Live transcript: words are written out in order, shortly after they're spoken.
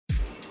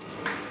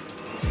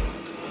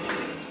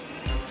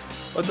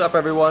What's up,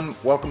 everyone?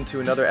 Welcome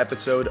to another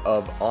episode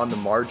of On the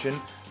Margin.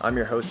 I'm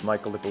your host,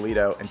 Michael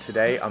Ippolito, and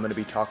today I'm going to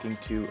be talking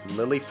to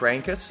Lily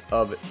Frankus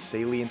of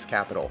Salience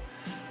Capital.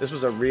 This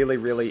was a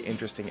really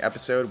interesting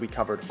episode. We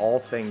covered all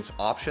things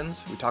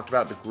options. We talked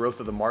about the growth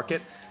of the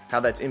market, how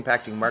that's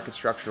impacting market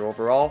structure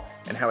overall,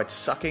 and how it's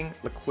sucking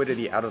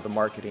liquidity out of the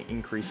market and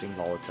increasing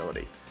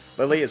volatility.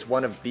 Lily is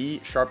one of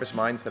the sharpest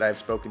minds that I've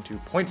spoken to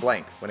point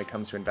blank when it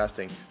comes to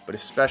investing, but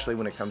especially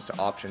when it comes to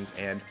options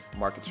and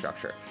market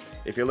structure.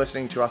 If you're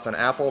listening to us on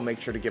Apple,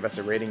 make sure to give us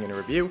a rating and a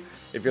review.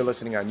 If you're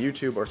listening on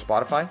YouTube or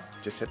Spotify,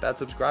 just hit that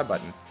subscribe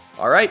button.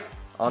 All right,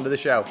 on to the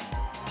show.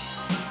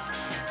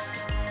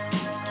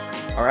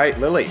 All right,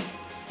 Lily,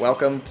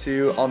 welcome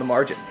to On the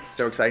Margin.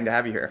 So exciting to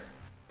have you here.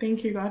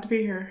 Thank you. Glad to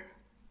be here.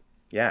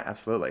 Yeah,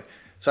 absolutely.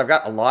 So I've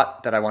got a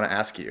lot that I want to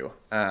ask you.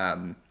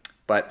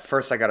 But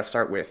first, I got to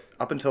start with,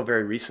 up until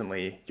very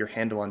recently, your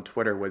handle on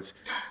Twitter was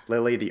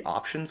Lily the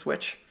Options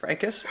Witch,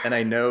 Frankus. And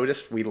I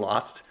noticed we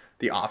lost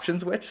the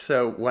Options Witch.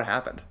 So what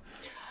happened?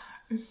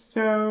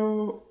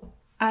 So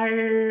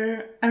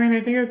I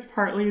think it's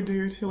partly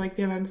due to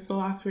the events of the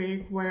last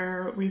week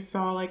where we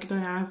saw the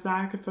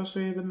NASDAQ,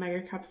 especially the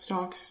mega cap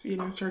stocks,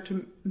 start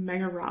to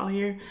mega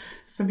rally.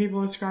 Some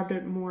people described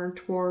it more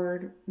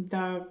toward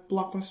the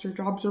blockbuster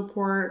jobs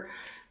report.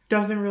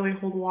 Doesn't really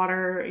hold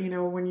water,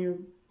 when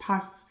you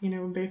pass,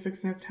 basic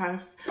sniff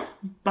tests.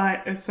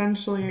 But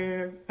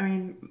essentially,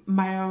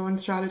 my own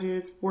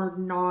strategies were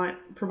not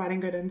providing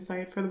good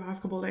insight for the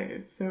past couple of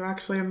days. So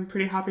actually, I'm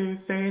pretty happy to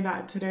say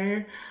that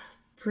today,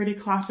 pretty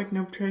classic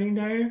no trading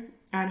day.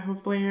 And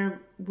hopefully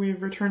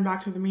we've returned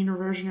back to the mean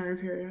reversionary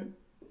period.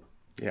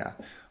 Yeah.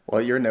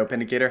 Well, your NOPE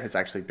indicator has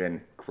actually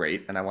been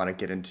great, and I want to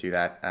get into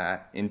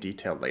that in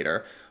detail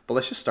later. But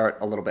let's just start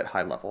a little bit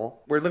high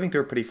level. We're living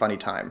through a pretty funny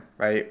time,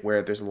 right?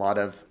 Where there's a lot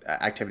of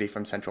activity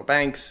from central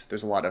banks,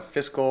 there's a lot of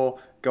fiscal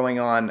going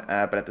on,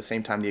 but at the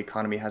same time, the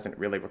economy hasn't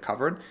really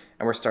recovered,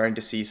 and we're starting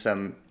to see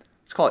some,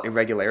 let's call it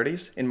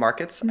irregularities in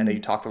markets. Mm-hmm. I know you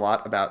talked a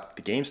lot about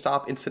the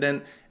GameStop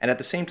incident, and at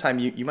the same time,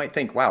 you might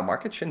think, wow,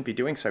 markets shouldn't be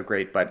doing so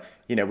great, but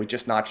we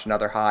just notched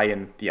another high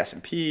in the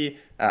S&P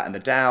and the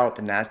Dow,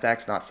 the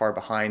NASDAQ's not far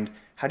behind.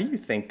 How do you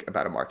think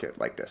about a market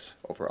like this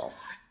overall?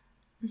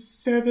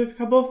 So there's a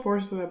couple of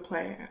forces at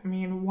play.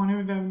 One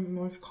of the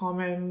most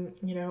common,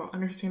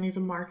 understandings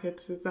of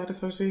markets is that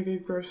especially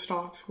these growth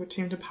stocks, which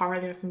seem to power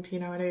the S&P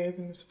nowadays,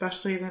 and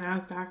especially the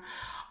NASDAQ,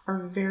 are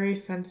very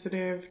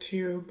sensitive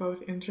to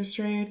both interest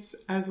rates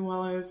as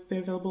well as the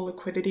available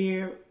liquidity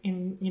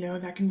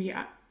that can be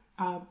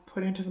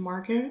put into the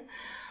market.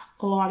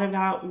 A lot of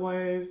that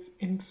was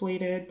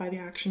inflated by the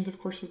actions, of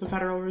course, of the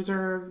Federal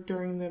Reserve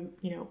during the,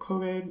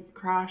 COVID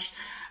crash,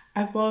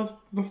 as well as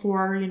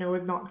before,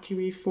 with not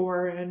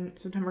QE4 in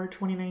September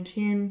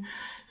 2019.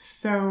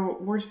 So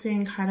we're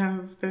seeing kind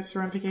of this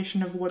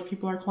ramification of what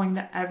people are calling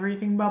the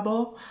everything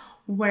bubble,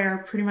 where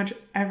pretty much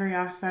every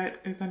asset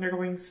is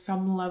undergoing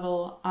some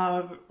level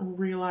of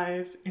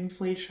realized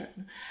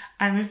inflation.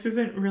 And this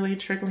isn't really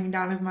trickling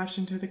down as much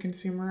into the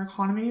consumer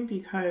economy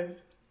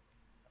because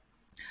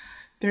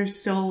there's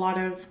still a lot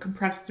of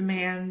compressed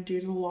demand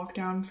due to the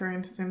lockdown, for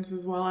instance,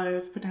 as well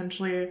as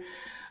potentially,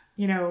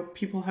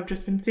 people have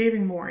just been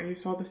saving more. You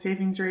saw the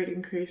savings rate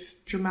increase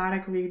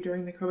dramatically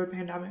during the COVID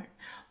pandemic.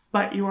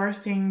 But you are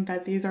seeing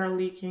that these are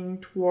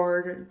leaking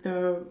toward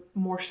the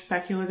more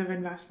speculative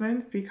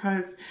investments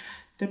because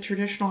the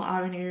traditional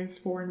avenues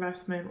for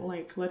investment,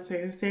 like let's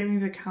say a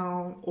savings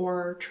account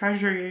or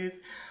treasuries,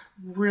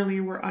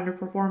 really were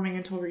underperforming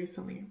until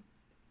recently.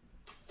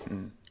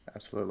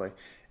 Absolutely.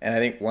 And I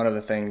think one of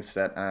the things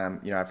that,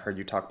 I've heard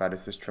you talk about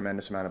is this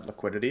tremendous amount of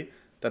liquidity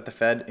that the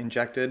Fed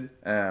injected.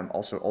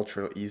 Also,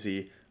 ultra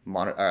easy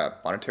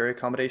monetary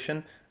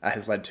accommodation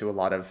has led to a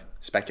lot of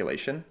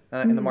speculation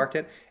in the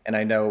market. And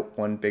I know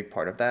one big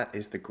part of that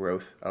is the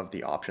growth of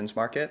the options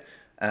market.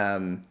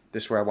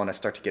 This is where I want to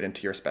start to get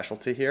into your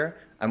specialty here.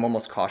 I'm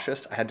almost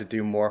cautious. I had to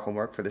do more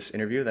homework for this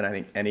interview than I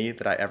think any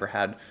that I ever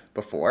had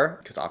before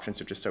because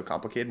options are just so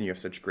complicated and you have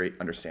such great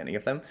understanding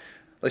of them.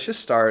 Let's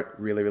just start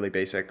really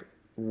basic.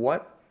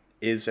 What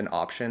is an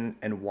option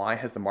and why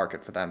has the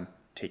market for them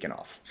taken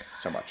off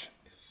so much?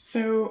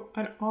 So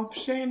an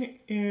option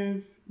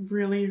is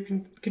really, you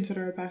can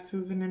consider it best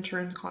as an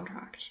insurance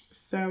contract.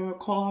 So a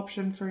call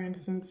option, for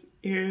instance,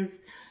 is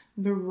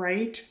the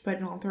right,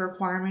 but not the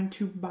requirement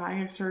to buy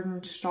a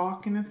certain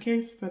stock in this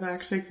case, but that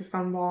actually exists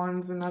on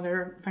bonds and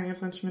other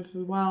financial instruments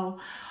as well.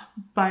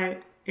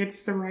 But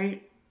it's the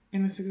right,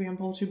 in this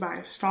example, to buy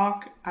a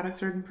stock at a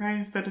certain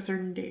price at a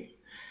certain date.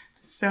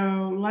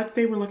 So let's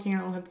say we're looking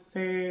at,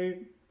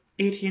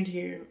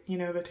 AT&T,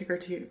 the ticker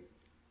T.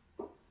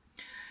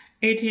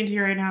 AT&T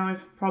right now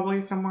is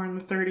probably somewhere in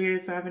the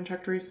 30s. I haven't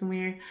checked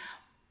recently.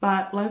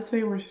 But let's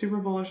say we're super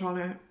bullish on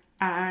it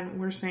and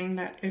we're saying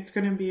that it's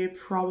going to be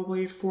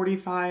probably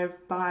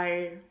 45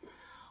 by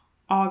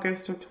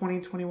August of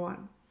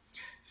 2021.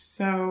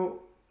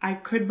 So I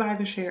could buy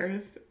the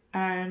shares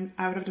and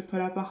I would have to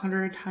put up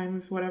 100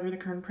 times whatever the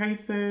current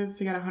price is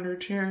to get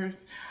 100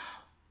 shares.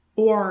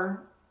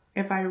 Or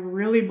if I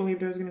really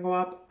believed it was going to go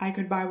up, I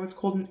could buy what's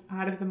called an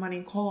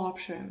out-of-the-money call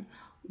option,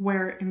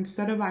 where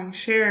instead of buying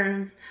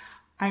shares,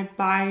 I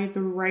buy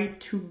the right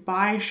to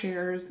buy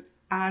shares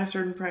at a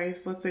certain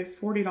price, let's say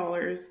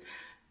 $40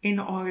 in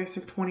August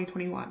of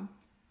 2021.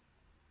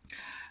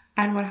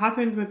 And what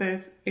happens with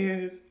this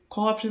is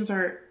call options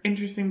are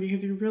interesting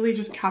because you really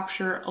just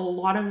capture a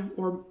lot of,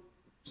 or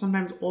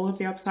sometimes all of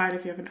the upside.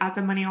 If you have an at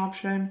the money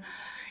option,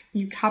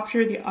 you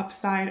capture the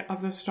upside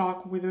of the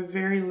stock with a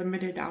very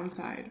limited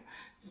downside.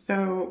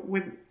 So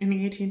in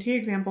the AT&T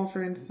example,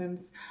 for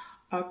instance,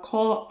 a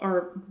call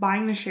or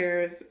buying the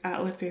shares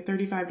at, let's say,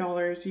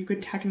 $35, you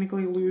could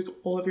technically lose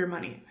all of your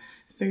money.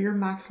 So your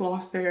max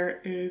loss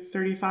there is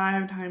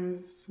 35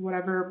 times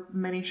whatever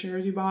many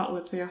shares you bought,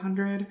 let's say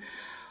 100.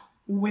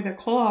 With a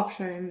call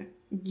option,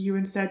 you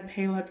instead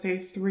pay, let's say,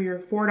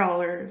 $3 or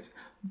 $4,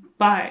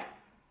 but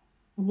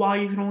while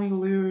you can only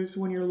lose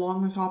when you're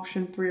long this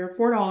option $3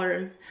 or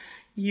 $4,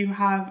 you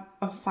have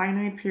a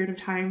finite period of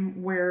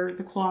time where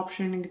the call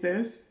option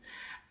exists,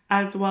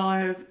 as well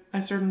as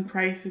a certain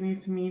price it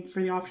needs to meet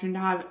for the option to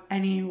have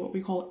any what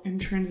we call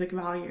intrinsic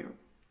value.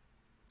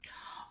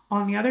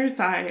 On the other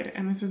side,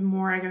 and this is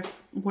more, I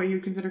guess, what you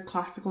consider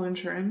classical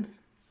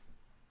insurance,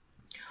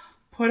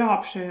 put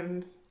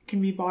options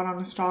can be bought on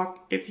a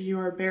stock if you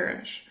are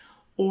bearish,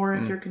 or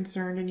if you're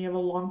concerned and you have a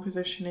long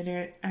position in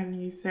it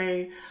and you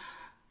say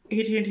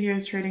AT&T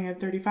is trading at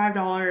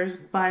 $35,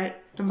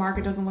 but the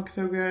market doesn't look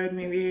so good.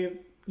 Maybe,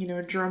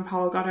 Jerome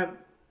Powell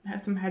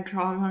had some head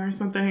trauma or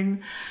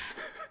something.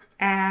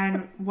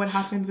 And what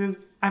happens is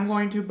I'm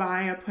going to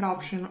buy a put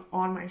option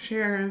on my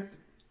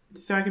shares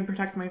so I can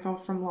protect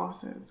myself from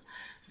losses.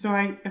 So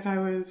if I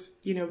was,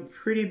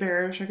 pretty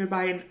bearish, I could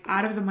buy an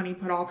out of the money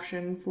put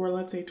option for,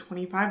 let's say,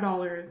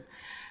 $25.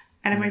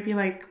 And it might be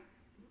like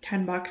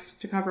 $10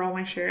 to cover all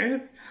my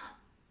shares.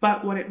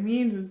 But what it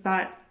means is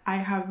that I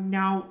have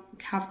now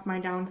capped my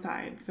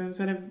downside. So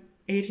instead of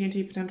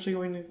AT&T potentially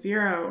going to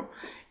zero,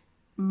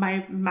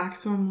 my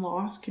maximum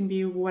loss can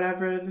be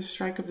whatever the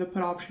strike of the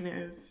put option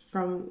is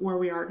from where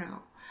we are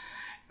now.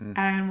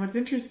 And what's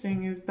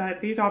interesting is that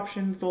these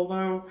options,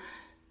 although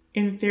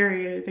in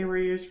theory they were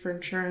used for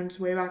insurance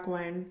way back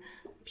when,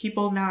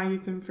 people now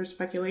use them for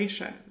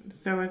speculation.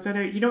 So instead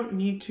of, you don't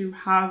need to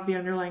have the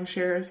underlying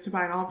shares to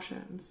buy an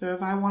option. So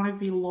if I wanted to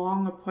be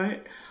long a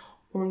put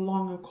or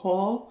long a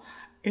call,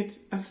 it's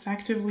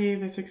effectively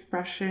this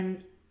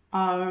expression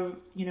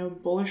of,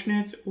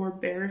 bullishness or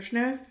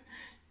bearishness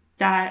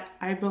that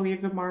I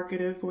believe the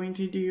market is going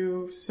to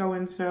do so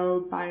and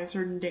so by a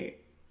certain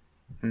date.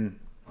 And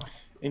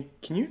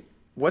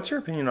what's your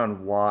opinion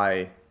on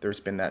why there's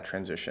been that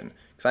transition?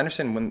 Because I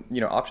understand when,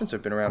 options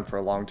have been around for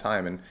a long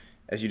time, and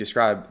as you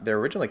described, they're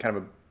originally kind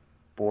of a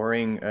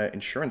boring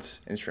insurance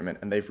instrument,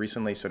 and they've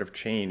recently sort of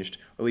changed,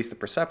 or at least the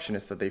perception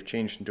is that they've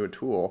changed into a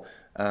tool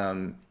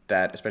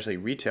that especially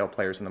retail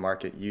players in the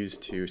market use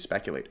to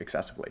speculate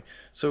excessively.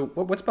 So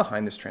what's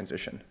behind this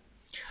transition?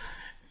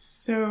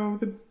 So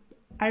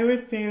I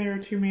would say there are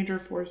two major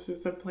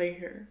forces at play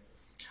here.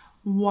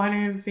 One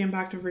is the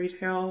impact of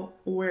retail,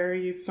 where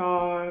you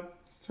saw,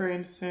 for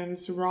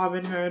instance,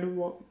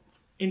 Robinhood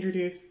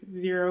introduce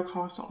zero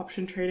cost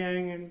option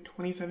trading in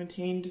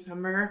 2017,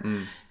 December.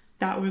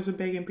 That was a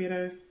big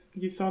impetus.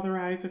 You saw the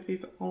rise of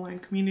these online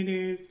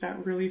communities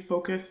that really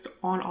focused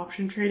on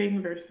option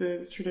trading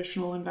versus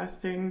traditional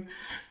investing.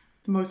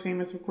 The most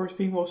famous, of course,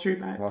 being Wall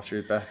Street Bets. Wall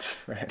Street Bets,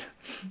 right.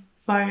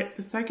 But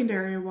the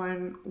secondary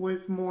one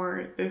was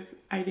more this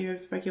idea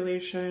of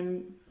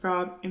speculation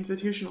from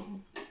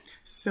institutionals.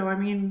 So,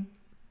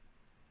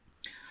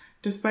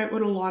 despite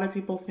what a lot of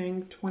people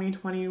think,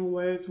 2020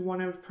 was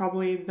one of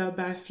probably the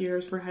best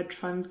years for hedge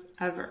funds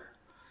ever.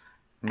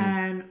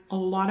 And a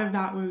lot of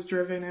that was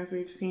driven, as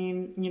we've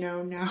seen,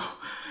 now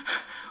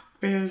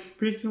with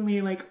recently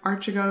like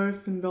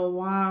Archegos and Bill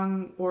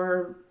Wang,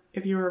 or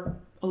if you were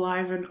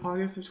alive in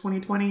August of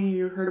 2020,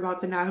 you heard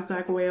about the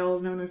Nasdaq whale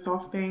known as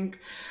SoftBank.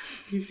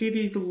 You see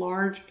these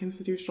large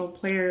institutional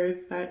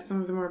players that some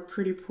of them are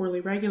pretty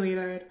poorly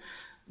regulated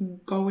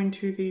go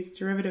into these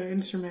derivative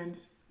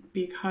instruments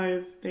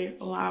because they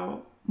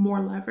allow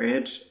more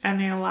leverage and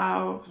they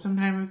allow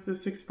sometimes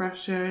this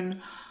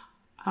expression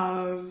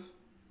of,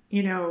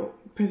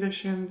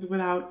 positions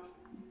without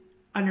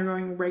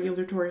undergoing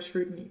regulatory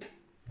scrutiny.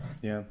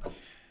 Yeah.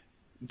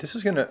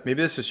 Maybe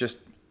this is just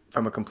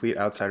from a complete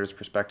outsider's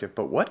perspective,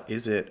 but what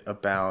is it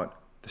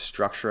about the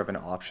structure of an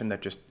option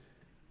that just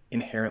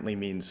inherently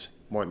means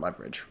more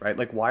leverage, right?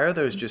 Like, why are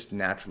those just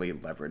naturally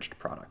leveraged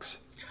products?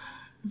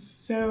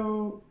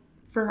 So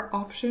for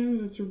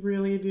options, it's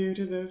really due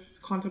to this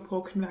concept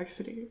called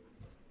convexity.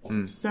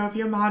 So if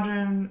you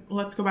imagine,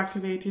 let's go back to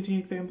the AT&T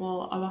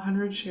example of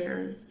 100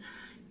 shares.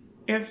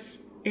 If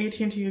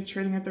AT&T is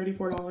trading at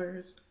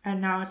 $34 and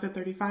now it's at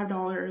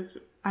 $35,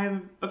 I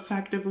have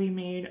effectively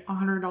made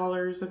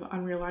 $100 of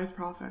unrealized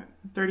profit,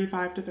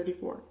 35 to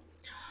 34.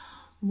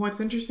 What's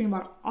interesting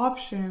about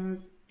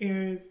options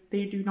is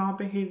they do not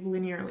behave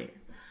linearly.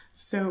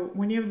 So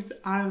when you have this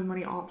out of the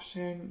money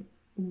option,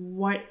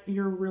 what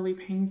you're really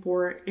paying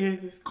for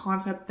is this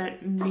concept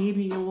that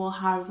maybe it will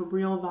have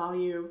real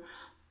value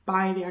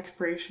by the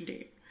expiration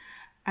date.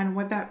 And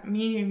what that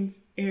means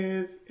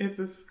is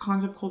this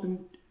concept called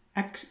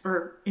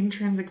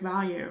intrinsic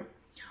value,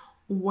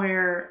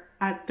 where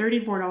at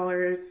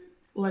 $34,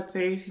 let's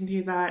say AT&T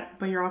is at,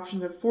 but your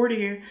option's at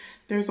 40,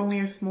 there's only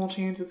a small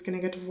chance it's going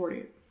to get to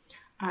 40.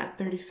 At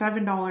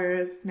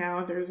 $37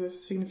 now, there's a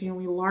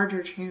significantly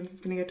larger chance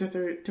it's going to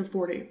get to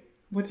 40.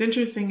 What's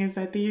interesting is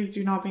that these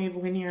do not behave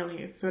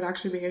linearly. So it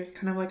actually behaves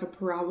kind of like a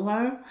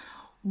parabola,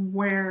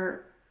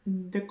 where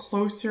the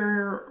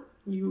closer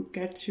you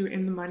get to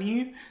in the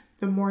money,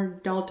 the more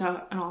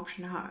delta an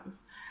option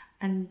has.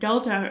 And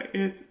delta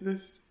is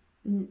this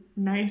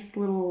nice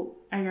little,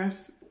 I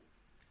guess,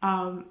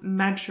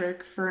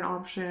 metric for an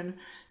option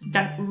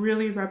that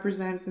really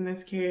represents, in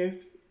this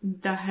case,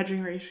 the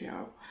hedging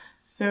ratio.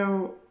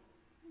 So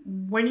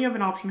when you have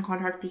an option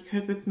contract,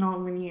 because it's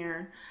not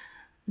linear,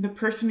 the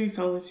person who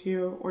sells it to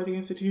you, or the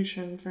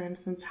institution, for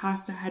instance,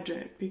 has to hedge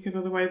it, because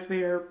otherwise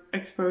they are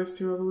exposed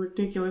to a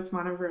ridiculous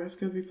amount of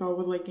risk, as we saw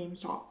with like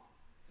GameStop.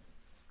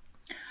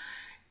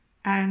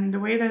 And the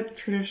way that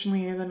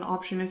traditionally an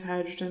option is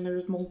hedged, and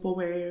there's multiple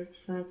ways,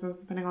 for instance,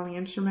 depending on the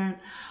instrument,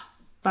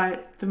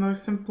 but the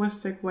most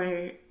simplistic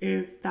way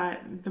is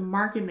that the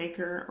market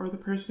maker, or the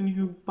person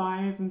who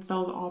buys and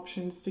sells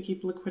options to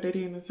keep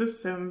liquidity in the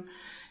system,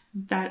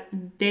 that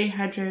they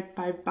hedge it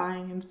by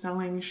buying and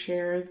selling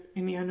shares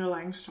in the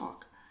underlying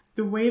stock.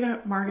 The way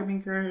that market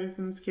makers,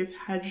 in this case,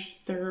 hedge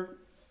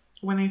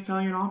when they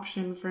sell you an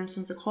option, for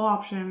instance, a call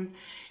option,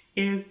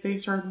 is they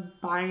start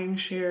buying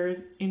shares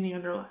in the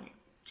underlying.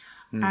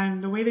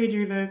 And the way they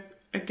do this,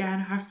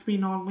 again, has to be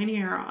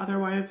non-linear,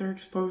 otherwise they're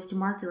exposed to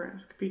market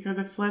risk. Because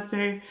if, let's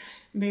say,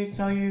 they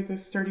sell you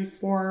this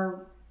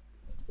 34,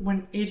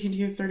 when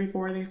AT&T is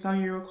 34, they sell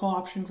you a call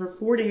option for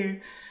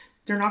 40,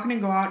 they're not going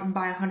to go out and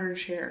buy 100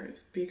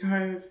 shares,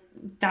 because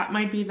that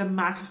might be the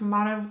maximum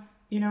amount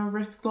of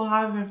risk they'll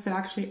have if it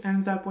actually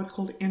ends up what's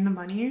called in the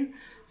money.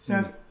 So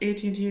if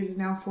AT&T is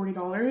now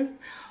 $40,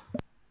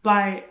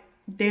 but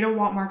they don't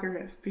want market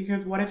risk,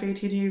 because what if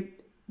AT&T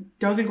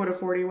doesn't go to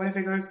 40? What if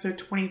it goes to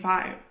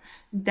 25?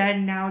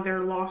 Then now they're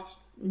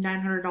lost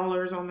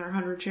 $900 on their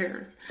 100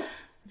 shares.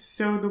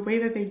 So the way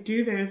that they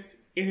do this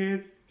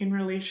is in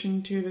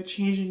relation to the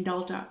change in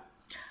delta.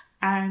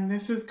 And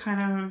this is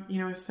kind of,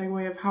 a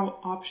segue of how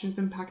options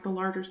impact the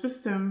larger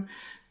system,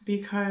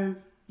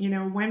 because,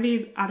 when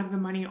these out of the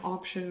money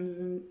options,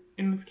 and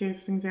in this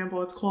case, for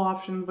example, it's call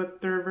options,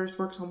 but the reverse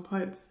works on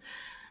puts.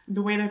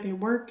 The way that they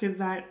work is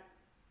that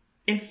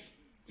if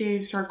they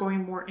start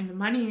going more in the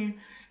money,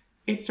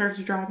 it starts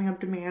driving up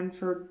demand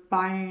for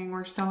buying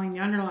or selling the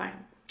underlying.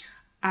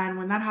 And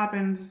when that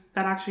happens,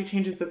 that actually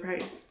changes the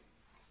price.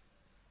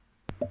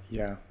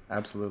 Yeah,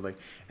 absolutely.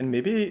 And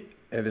maybe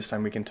at this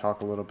time we can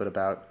talk a little bit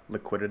about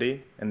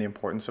liquidity and the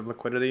importance of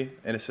liquidity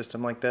in a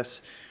system like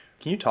this.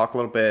 Can you talk a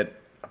little bit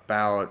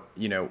about,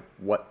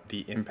 what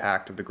the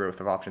impact of the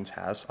growth of options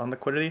has on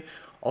liquidity?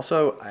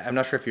 Also, I'm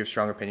not sure if you have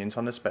strong opinions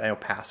on this, but I know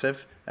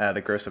passive,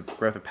 the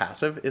growth of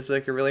passive is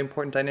like a really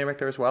important dynamic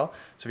there as well.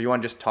 So if you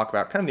want to just talk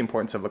about kind of the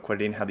importance of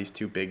liquidity and how these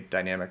two big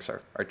dynamics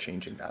are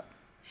changing that.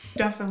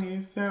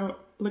 Definitely. So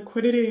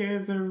liquidity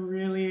is a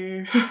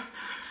really,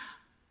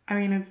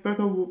 it's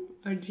both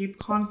a deep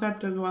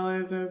concept as well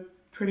as a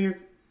pretty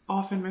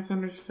often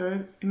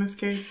misunderstood. In this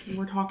case,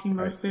 we're talking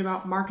mostly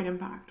about market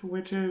impact,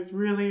 which is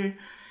really,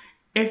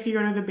 if you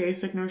go to the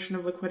basic notion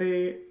of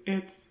liquidity,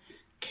 it's,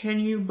 can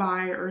you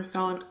buy or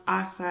sell an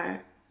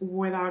asset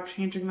without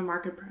changing the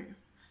market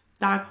price?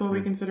 That's what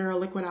we consider a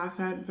liquid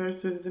asset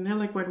versus an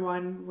illiquid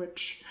one,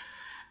 which,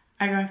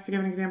 I guess, to give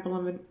an example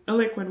of an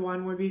illiquid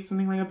one, would be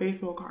something like a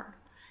baseball card.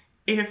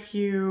 If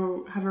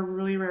you have a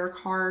really rare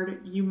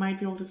card, you might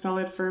be able to sell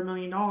it for $1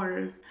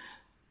 million.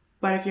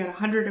 But if you had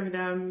 100 of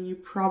them, you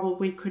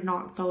probably could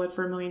not sell it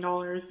for $1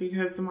 million,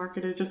 because the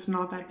market is just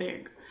not that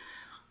big.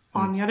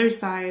 On the other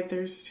side,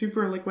 there's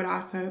super liquid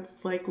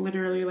assets, like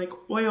literally like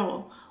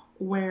oil,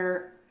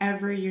 where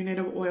every unit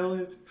of oil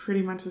is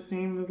pretty much the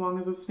same as long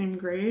as it's the same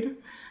grade.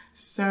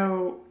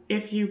 So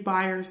if you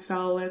buy or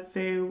sell, let's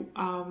say,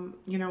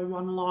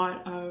 one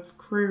lot of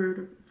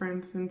crude, for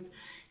instance,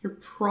 you're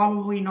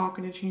probably not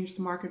going to change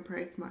the market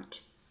price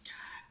much.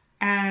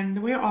 And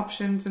the way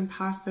options and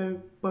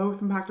passive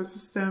both impact the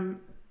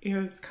system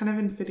is kind of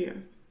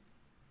insidious.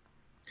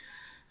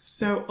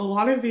 So a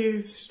lot of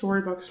these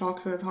storybook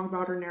stocks that I talk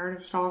about, or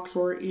narrative stocks,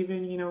 or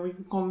even, we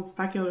could call them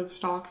speculative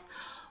stocks,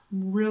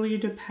 really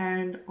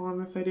depend on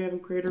this idea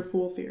of greater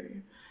fool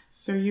theory.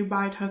 So you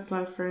buy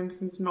Tesla, for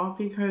instance, not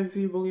because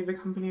you believe the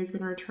company is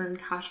going to return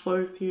cash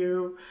flows to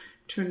you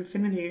to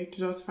infinity to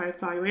justify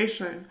its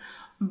valuation,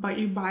 but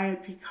you buy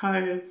it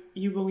because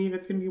you believe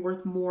it's going to be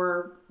worth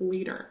more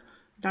later,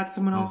 that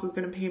someone else is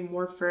going to pay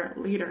more for it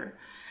later.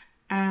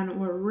 And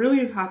what really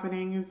is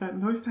happening is that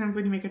most times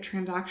when you make a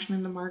transaction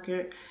in the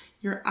market,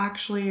 your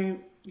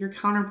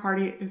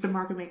counterparty is the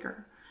market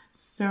maker.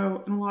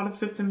 So in a lot of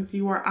systems,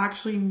 you are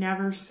actually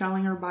never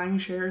selling or buying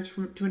shares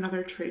to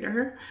another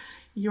trader.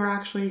 You're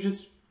actually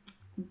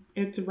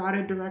it's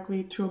routed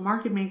directly to a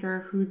market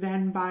maker who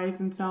then buys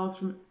and sells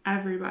from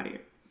everybody.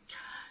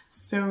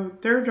 So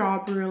their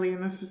job really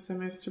in the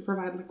system is to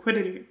provide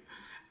liquidity.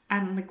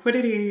 And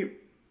liquidity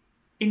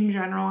in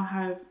general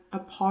has a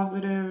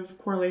positive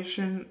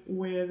correlation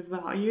with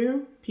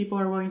value. People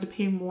are willing to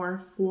pay more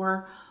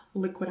for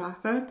liquid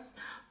assets,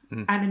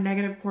 and a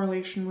negative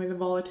correlation with the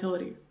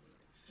volatility.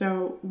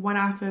 So when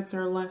assets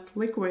are less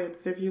liquid,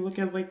 so if you look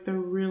at like the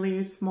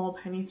really small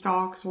penny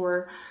stocks,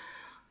 or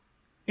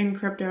in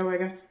crypto, I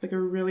guess like a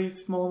really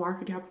small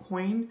market cap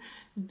coin,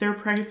 their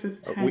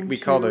prices tend we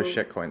call those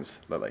shit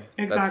coins, Lily.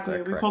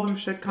 Exactly. We call them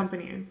shit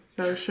companies.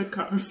 So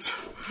shitcos.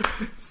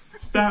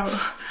 So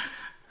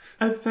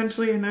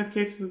essentially in those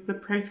cases, the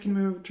price can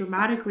move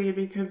dramatically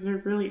because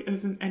there really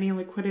isn't any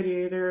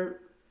liquidity.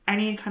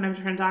 Any kind of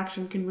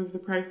transaction can move the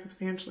price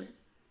substantially.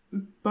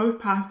 Both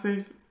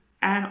passive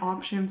and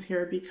options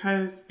here,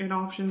 because in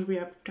options we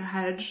have to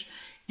hedge,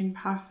 in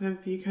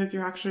passive because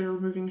you're actually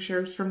removing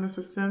shares from the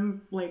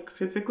system, like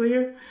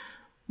physically,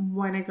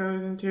 when it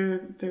goes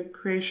into the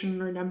creation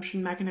and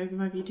redemption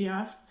mechanism of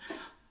ETFs.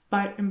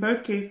 But in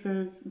both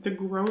cases, the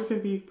growth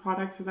of these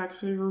products is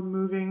actually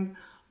removing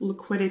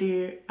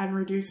liquidity and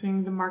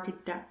reducing the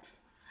market depth.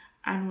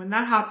 And when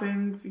that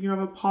happens, you have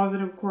a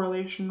positive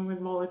correlation with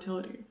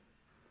volatility.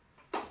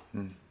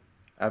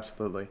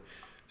 Absolutely.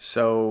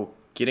 So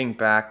getting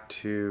back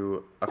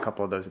to a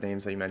couple of those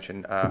names that you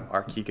mentioned,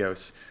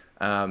 Archegos,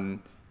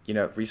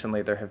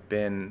 recently there have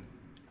been,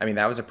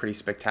 that was a pretty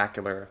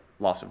spectacular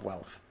loss of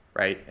wealth,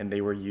 right? And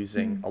they were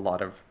using a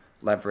lot of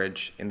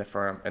leverage in the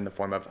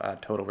form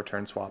of total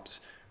return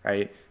swaps,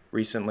 right?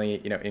 Recently,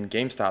 in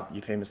GameStop,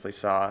 you famously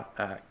saw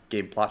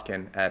Gabe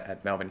Plotkin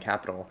at Melvin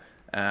Capital,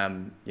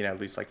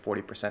 lose like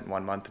 40% in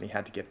 1 month, and he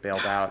had to get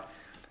bailed out,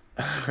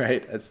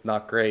 right? It's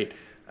not great.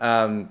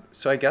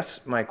 So I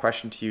guess my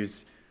question to you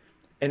is,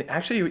 and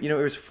actually, it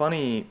was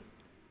funny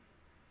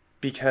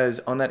because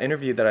on that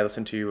interview that I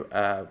listened to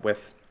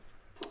with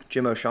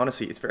Jim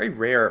O'Shaughnessy, it's very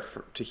rare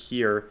to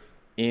hear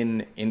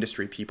in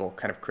industry people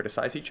kind of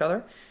criticize each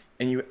other.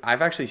 And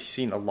I've actually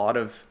seen a lot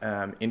of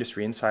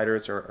industry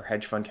insiders or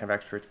hedge fund kind of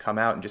experts come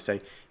out and just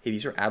say, hey,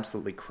 these are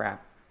absolutely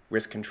crap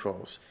risk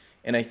controls.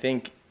 And I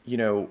think,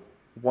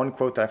 one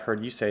quote that I've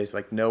heard you say is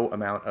like, no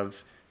amount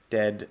of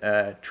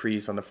dead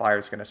trees on the floor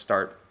is going to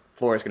start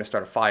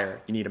a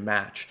fire. You need a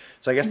match.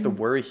 So I guess the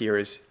worry here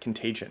is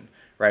contagion,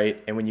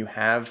 right? And when you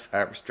have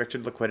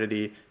restricted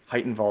liquidity,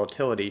 heightened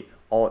volatility,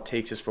 all it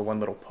takes is for one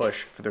little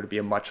push for there to be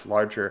a much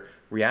larger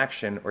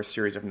reaction or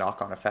series of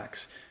knock-on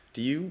effects.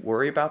 Do you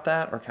worry about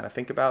that or kind of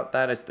think about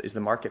that? Is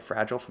the market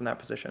fragile from that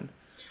position?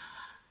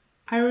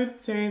 I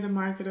would say the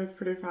market is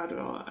pretty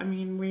fragile.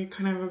 We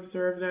kind of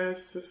observed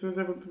this. This was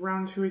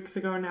around 2 weeks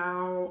ago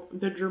now.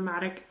 The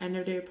dramatic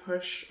end-of-day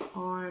push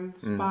on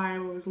SPY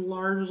was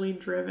largely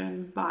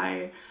driven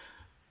by,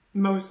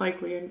 most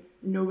likely, and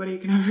nobody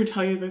can ever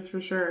tell you this for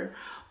sure,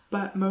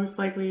 but most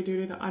likely due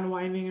to the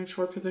unwinding of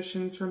short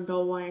positions from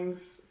Bill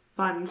Wang's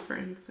fund, for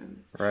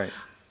instance. Right.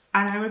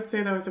 And I would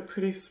say that was a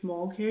pretty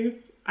small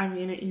case.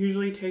 It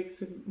usually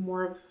takes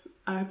more of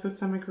a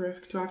systemic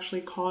risk to actually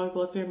cause,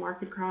 let's say, a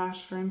market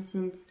crash. For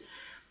instance,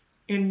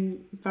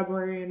 in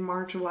February and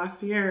March of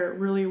last year,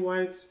 really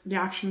was the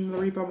action in the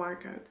repo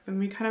markets. And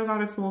we kind of got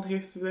a small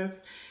taste of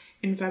this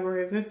in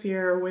February of this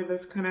year with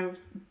this kind of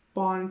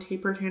bond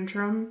taper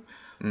tantrum.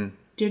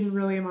 Didn't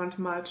really amount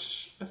to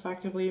much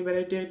effectively, but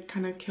it did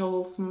kind of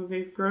kill some of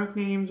these growth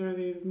names or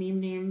these meme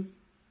names.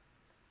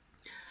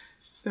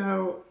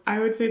 So I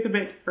would say it's a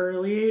bit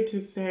early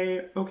to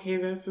say, okay,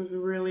 this is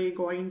really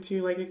going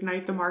to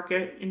ignite the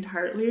market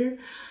entirely.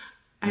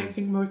 I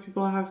think most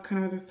people have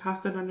kind of this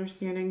tacit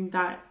understanding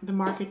that the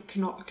market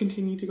cannot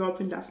continue to go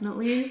up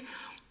indefinitely,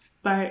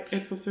 but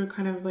it's also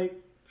kind of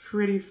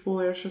pretty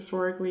foolish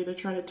historically to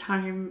try to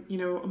time,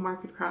 a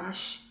market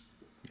crash.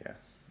 Yeah.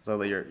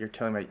 Lily, you're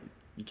killing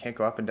you can't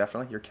go up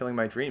indefinitely. You're killing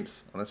my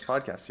dreams on this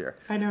podcast here.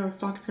 I know,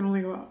 stocks can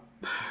only go up.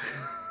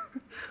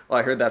 Well,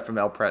 I heard that from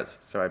El Prez,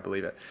 so I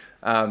believe it.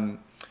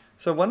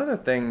 So one other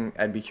thing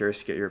I'd be curious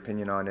to get your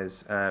opinion on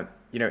is,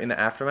 in the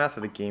aftermath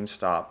of the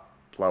GameStop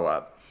blow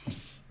up,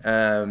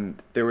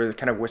 there were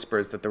kind of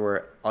whispers that there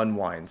were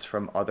unwinds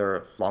from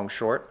other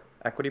long-short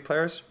equity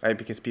players, right?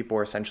 Because people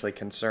were essentially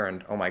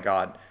concerned, oh my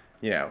God,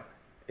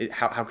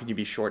 how could you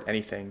be short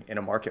anything in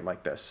a market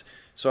like this?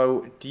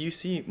 So do you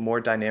see more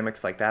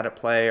dynamics like that at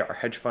play? Are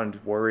hedge funds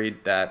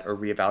worried that or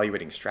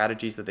reevaluating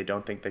strategies that they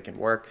don't think they can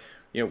work?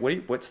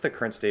 What's the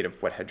current state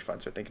of what hedge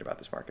funds are thinking about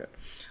this market?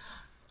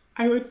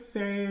 I would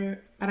say,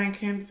 and I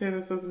can't say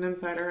this as an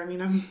insider,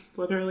 I'm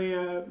literally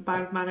a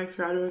bioinformatics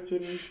graduate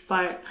student,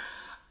 but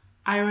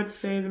I would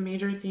say the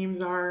major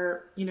themes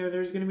are,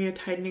 there's going to be a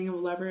tightening of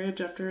leverage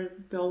after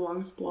Bill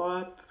Wang's blow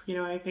up.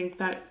 I think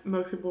that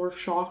most people were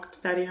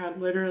shocked that he had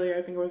literally,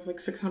 I think it was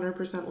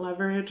 600%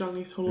 leverage on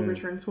these total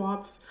return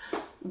swaps,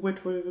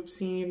 which was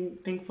obscene.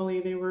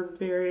 Thankfully, they were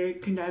very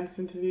condensed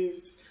into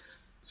these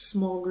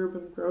small group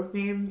of growth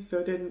names, so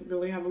it didn't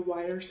really have a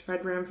wider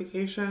spread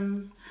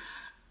ramifications.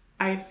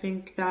 I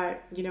think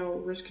that,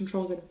 risk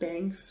controls at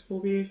banks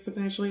will be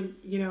substantially,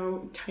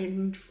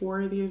 tightened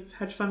for these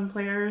hedge fund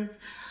players.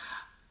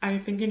 I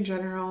think in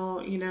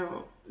general,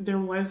 there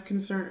was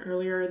concern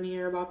earlier in the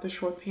year about the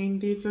short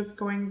paying thesis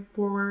going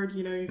forward.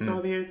 You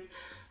saw these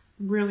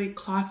really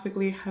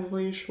classically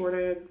heavily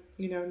shorted,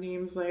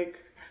 names like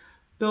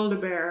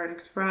Build-A-Bear and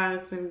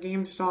Express and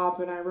GameStop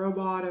and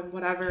iRobot and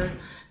whatever,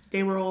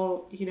 they were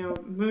all,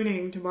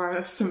 mooning, to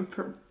borrow some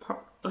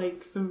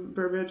some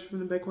verbiage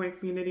from the Bitcoin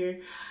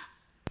community.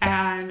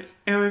 And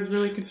it was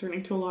really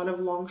concerning to a lot of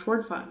long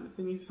short funds.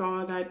 And you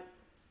saw that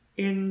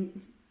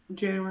in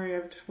January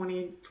of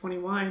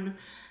 2021,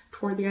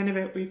 toward the end of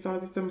it, we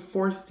saw some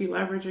forced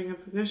deleveraging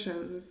of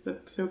positions,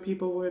 so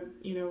people would,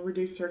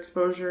 reduce their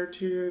exposure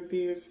to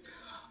these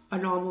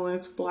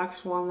anomalous black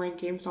swan-like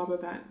GameStop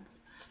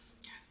events.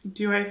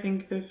 Do I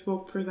think this will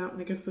present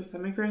like a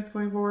systemic risk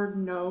going forward?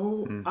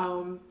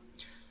 No.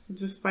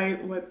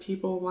 Despite what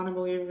people want to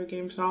believe of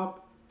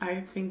GameStop,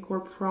 I think we're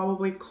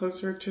probably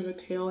closer to the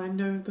tail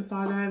end of the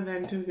saga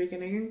than to the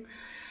beginning.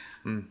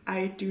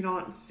 I do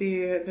not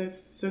see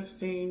this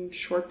sustained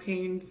short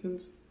pain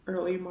since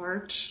early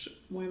March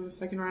when the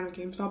second round of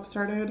GameStop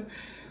started.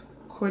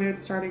 Could it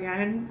start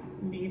again?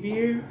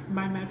 Maybe.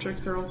 My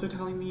metrics are also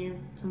telling me,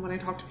 from when I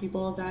talk to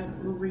people, that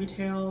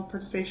retail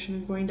participation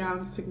is going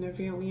down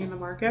significantly in the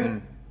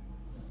market,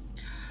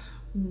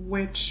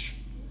 which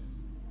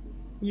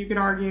you could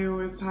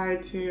argue is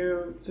tied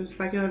to the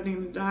speculative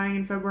names dying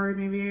in February,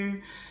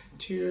 maybe,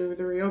 to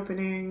the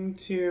reopening,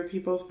 to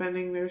people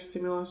spending their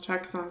stimulus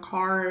checks on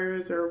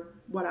cars or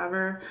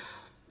whatever.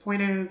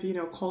 Point is,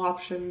 call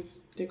options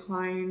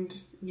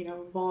declined,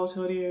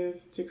 volatility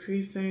is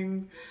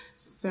decreasing.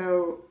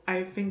 So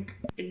I think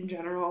in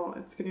general,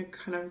 it's going to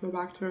kind of go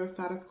back to a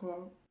status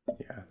quo.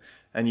 Yeah.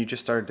 And you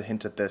just started to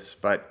hint at this,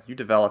 but you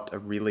developed a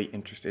really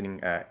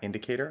interesting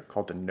indicator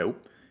called the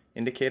NOPE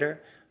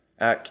indicator.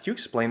 Could you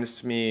explain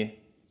this to me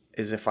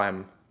as if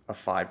I'm a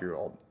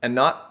 5-year-old and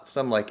not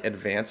some like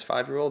advanced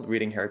 5-year-old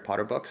reading Harry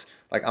Potter books?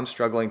 Like, I'm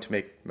struggling to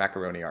make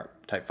macaroni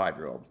art type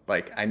 5-year-old.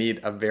 Like, I need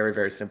a very,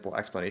 very simple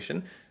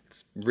explanation.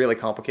 It's really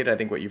complicated, I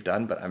think, what you've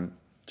done, but I'm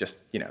just,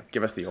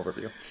 give us the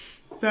overview.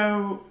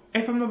 So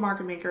if I'm a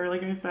market maker,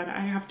 like I said,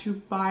 I have to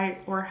buy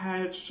or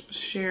hedge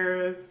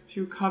shares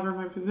to cover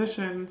my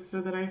position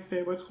so that I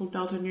stay what's called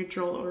delta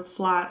neutral or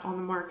flat on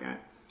the market.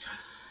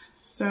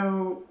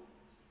 So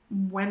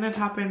when this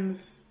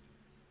happens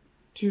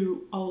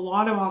to a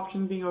lot of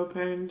options being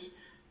opened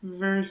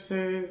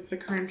versus the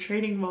current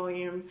trading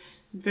volume,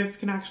 this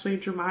can actually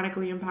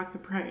dramatically impact the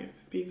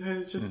price,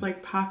 because just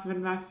like passive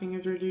investing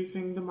is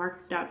reducing the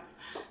market depth,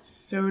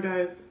 so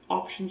does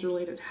options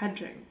related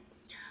hedging.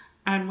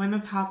 And when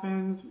this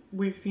happens,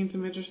 we've seen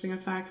some interesting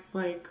effects,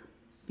 like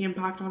the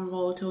impact on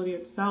volatility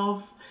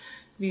itself,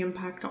 the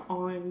impact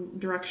on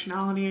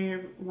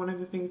directionality. One of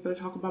the things that I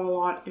talk about a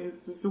lot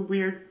is this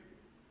weird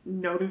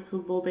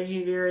noticeable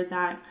behavior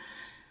that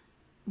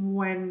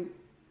when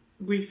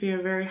we see a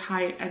very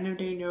high end of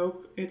day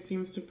NOPE, it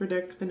seems to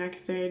predict the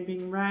next day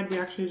being red. We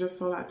actually just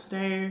saw that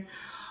today.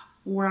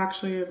 We're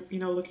actually,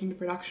 looking to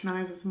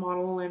productionize this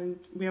model, and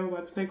we have a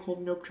website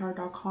called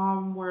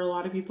nopechart.com where a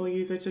lot of people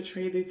use it to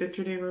trade these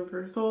intraday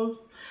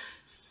reversals.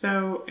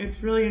 So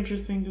it's really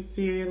interesting to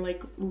see,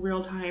 like,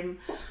 real time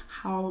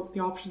how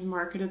the options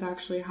market is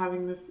actually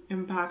having this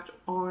impact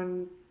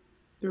on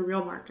the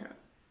real market.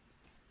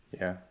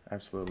 Yeah,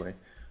 absolutely.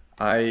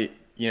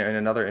 In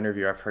another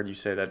interview, I've heard you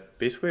say that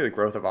basically the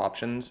growth of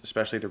options,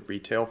 especially the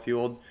retail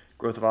fueled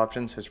growth of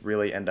options, has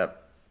really ended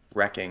up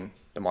wrecking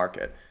the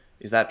market.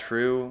 Is that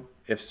true?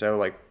 If so,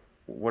 like,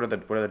 what are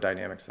the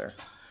dynamics there?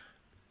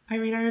 I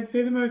mean, I would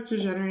say the most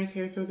degenerate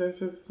case of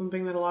this is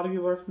something that a lot of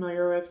people are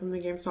familiar with from the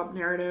GameStop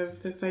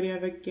narrative, this idea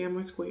of a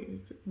gamma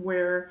squeeze,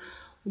 where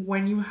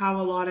when you have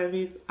a lot of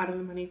these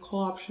out-of-the-money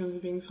call options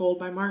being sold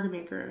by market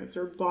makers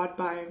or bought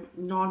by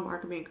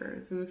non-market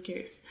makers in this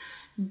case,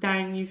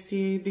 then you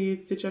see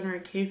these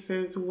degenerate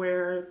cases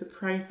where the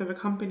price of a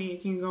company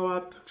can go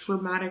up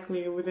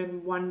dramatically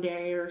within one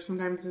day or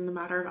sometimes in the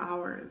matter of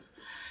hours.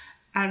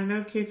 And in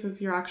those cases,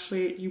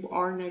 you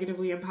are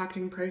negatively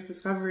impacting price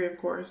discovery, of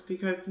course,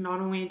 because not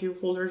only do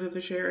holders of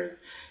the shares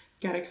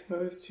get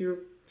exposed to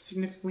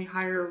significantly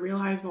higher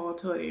realized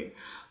volatility,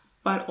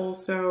 but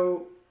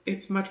also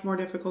it's much more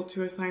difficult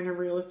to assign a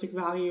realistic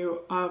value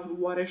of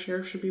what a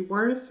share should be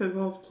worth, as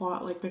well as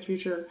plot like the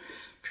future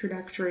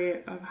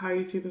trajectory of how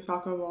you see the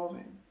stock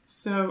evolving.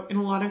 So in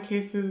a lot of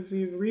cases,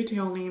 these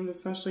retail names,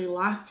 especially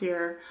last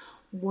year,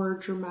 were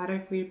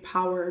dramatically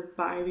powered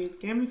by these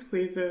gamma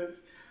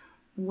squeezes,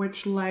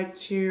 which led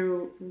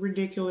to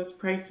ridiculous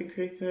price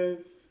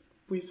increases.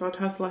 We saw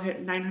Tesla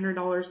hit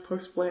 $900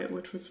 post-split,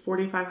 which was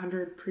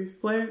 $4,500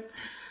 pre-split,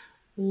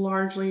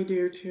 largely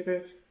due to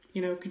this,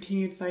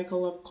 continued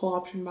cycle of call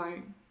option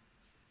buying.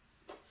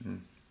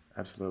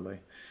 Absolutely.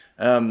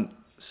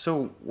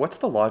 So what's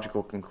the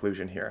logical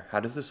conclusion here? How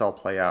does this all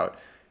play out?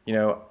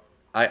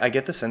 I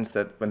get the sense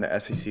that when the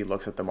SEC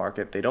looks at the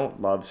market, they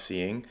don't love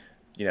seeing,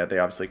 they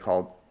obviously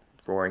called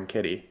Roaring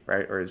Kitty,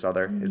 right? Or his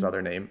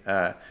other name,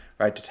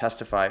 right, to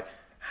testify.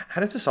 How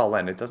does this all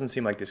end? It doesn't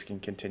seem like this can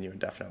continue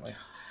indefinitely.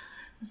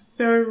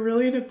 So it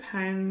really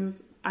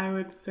depends, I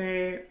would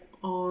say,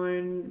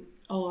 on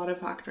a lot of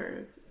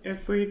factors.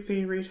 If we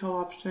see retail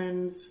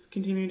options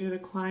continue to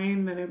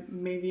decline, then it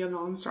may be a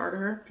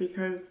non-starter,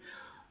 because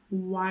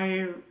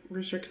why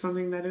restrict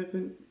something that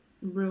isn't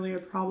really a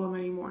problem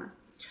anymore?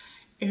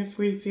 If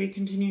we see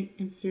continued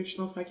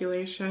institutional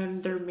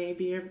speculation, there may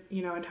be,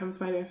 attempts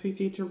by the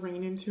SEC to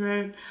rein into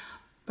it,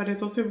 but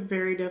it's also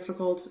very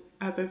difficult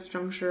at this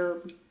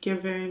juncture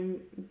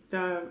given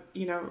the,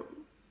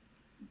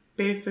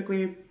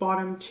 basically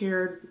bottom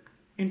tiered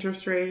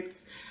interest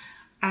rates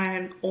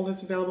and all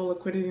this available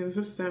liquidity in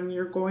the system.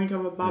 You're going to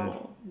have a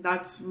bubble.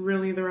 That's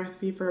really the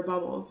recipe for a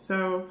bubble.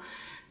 So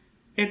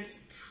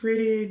it's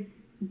pretty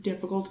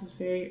difficult to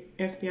say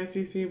if the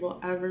SEC will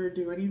ever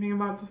do anything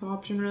about this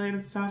option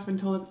related stuff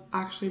until it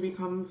actually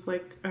becomes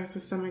like a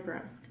systemic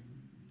risk.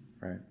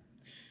 Right.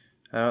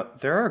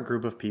 There are a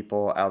group of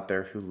people out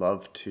there who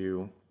love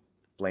to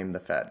blame the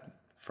Fed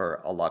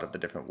for a lot of the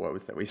different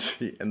woes that we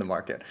see in the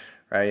market,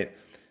 right?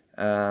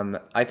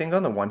 I think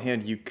on the one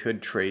hand, you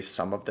could trace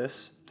some of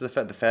this to the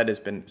Fed. The Fed has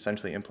been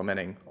essentially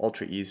implementing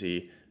ultra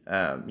easy,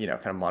 kind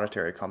of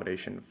monetary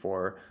accommodation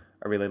for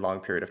a really long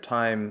period of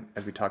time,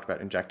 as we talked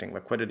about, injecting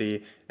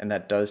liquidity, and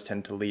that does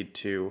tend to lead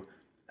to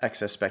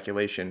excess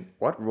speculation.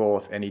 What role,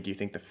 if any, do you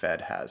think the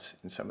Fed has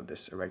in some of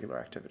this irregular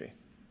activity?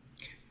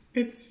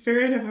 It's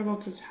very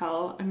difficult to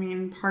tell. I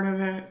mean, part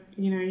of it,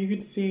 you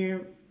could see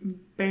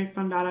based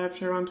on data I've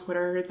shared on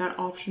Twitter that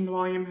option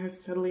volume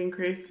has steadily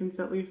increased since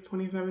at least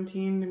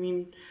 2017. I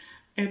mean,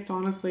 it's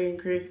honestly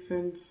increased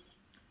since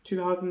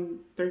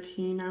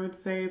 2013, I would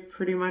say,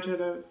 pretty much at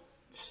a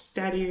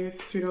steady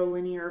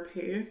pseudo-linear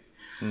pace.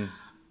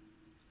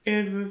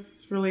 Is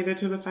this related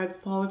to the Fed's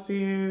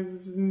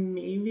policies?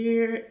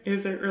 Maybe.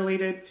 Is it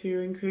related to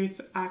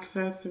increased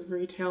access of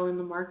retail in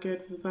the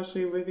markets,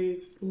 especially with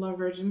these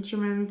leverage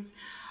instruments?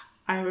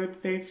 I would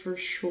say for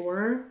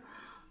sure.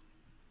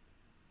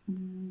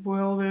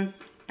 Will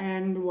this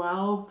end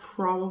well?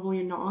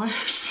 Probably not.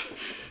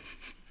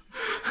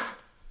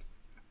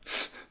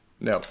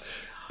 No.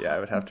 Yeah, I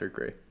would have to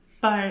agree.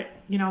 But,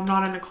 I'm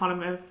not an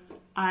economist.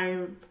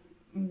 I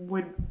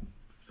would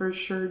for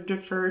sure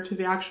defer to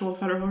the actual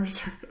Federal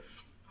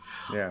Reserve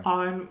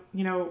on,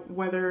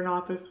 whether or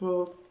not this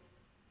will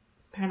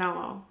pan out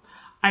well.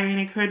 I mean,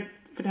 it could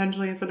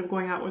potentially, instead of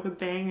going out with a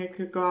bang, it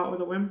could go out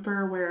with a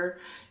whimper, where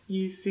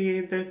you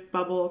see this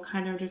bubble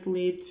kind of just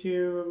lead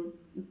to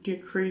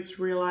decreased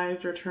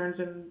realized returns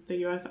in the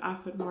U.S.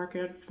 asset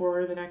market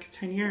for the next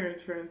 10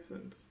 years, for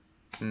instance.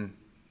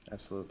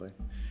 Absolutely.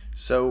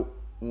 So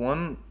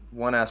one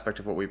aspect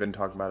of what we've been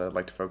talking about I'd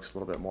like to focus a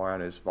little bit more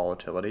on is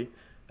volatility.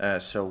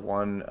 So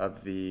one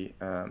of the,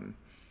 I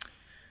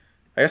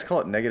guess call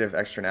it negative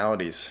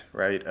externalities,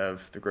 right,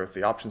 of the growth of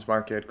the options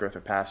market, growth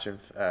of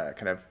passive,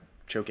 kind of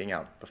choking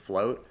out the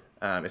float,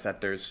 is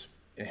that there's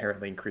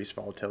inherently increased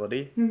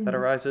volatility that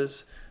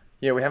arises.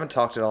 We haven't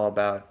talked at all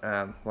about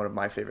one of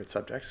my favorite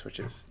subjects, which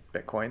is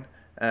Bitcoin.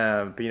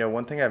 But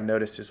one thing I've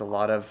noticed is a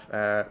lot of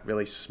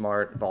really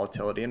smart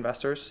volatility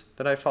investors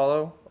that I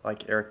follow,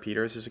 like Eric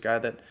Peters is a guy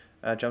that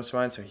jumps to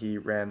mind. So he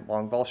ran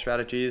long vol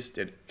strategies,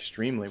 did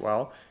extremely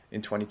well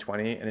in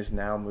 2020, and has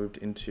now moved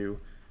into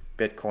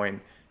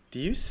Bitcoin. Do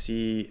you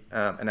see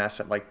an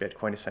asset like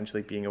Bitcoin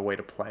essentially being a way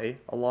to play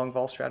a long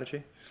vol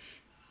strategy?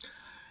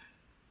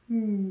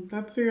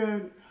 That's a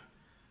good...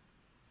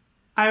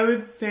 I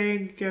would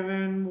say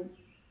given...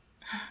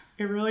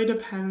 It really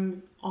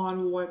depends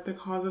on what the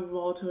cause of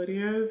volatility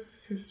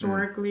is.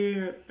 Historically,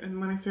 and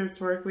when I say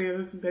historically,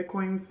 this is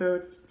Bitcoin, so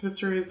its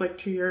history is like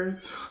 2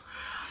 years.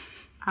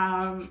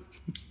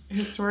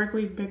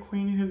 Historically,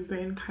 Bitcoin has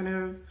been kind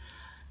of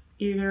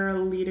either a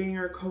leading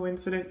or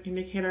coincident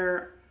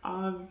indicator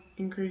of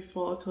increased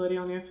volatility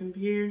on the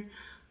S&P.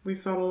 We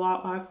saw a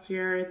lot last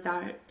year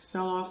that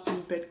sell-offs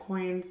in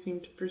Bitcoin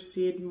seemed to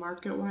precede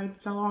market-wide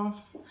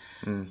sell-offs.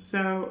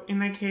 So in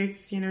that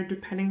case,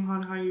 depending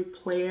on how you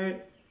play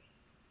it,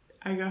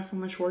 I guess on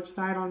the short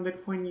side on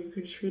Bitcoin, you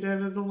could treat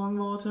it as a long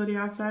volatility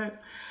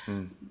asset.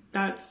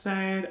 That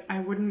said, I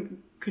wouldn't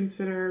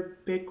consider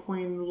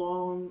Bitcoin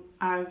long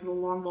as a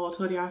long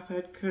volatility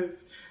asset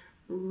because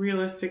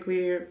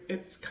realistically,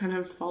 it's kind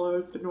of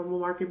followed the normal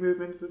market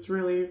movements. It's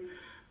really,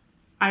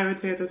 I would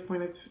say at this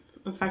point, it's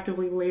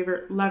effectively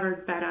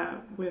levered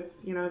beta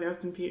with, the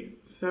S&P.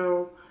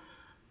 So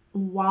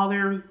while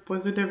there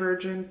was a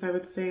divergence, I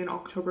would say in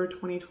October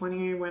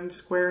 2020, when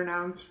Square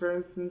announced, for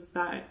instance,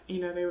 that,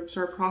 they would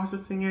start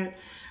processing it,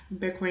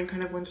 Bitcoin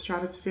kind of went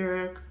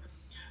stratospheric.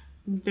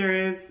 There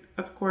is,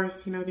 of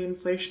course, the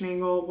inflation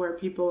angle where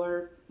people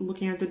are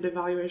looking at the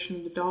devaluation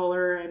of the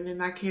dollar. And in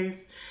that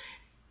case,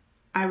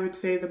 I would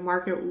say the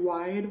market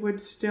wide would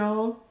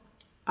still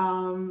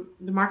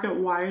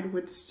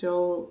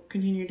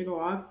continue to go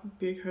up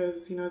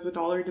because, as the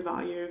dollar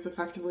devalues,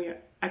 effectively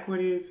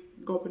equities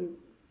go up in,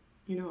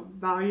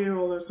 value,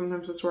 although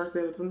sometimes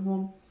historically that doesn't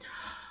hold.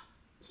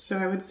 So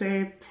I would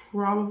say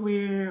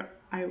probably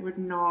I would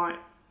not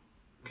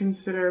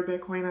consider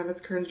Bitcoin at its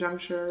current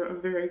juncture a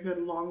very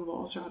good long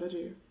vol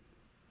strategy.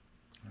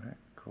 All right,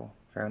 cool.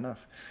 Fair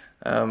enough.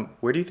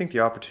 Where do you think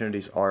the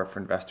opportunities are for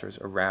investors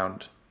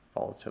around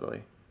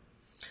volatility?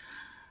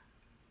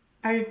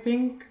 It's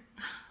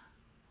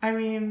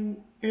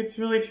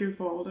really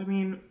twofold.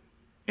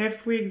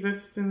 if we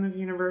exist in this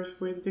universe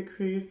with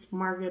decreased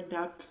market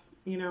depth,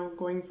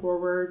 going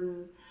forward,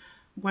 and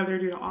whether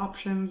due to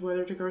options,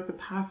 whether to growth of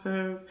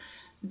passive,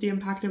 the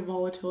impact of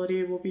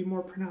volatility will be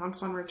more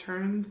pronounced on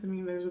returns. I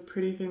mean, there's a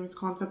pretty famous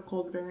concept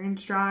called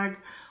variance drag,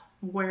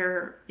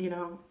 where,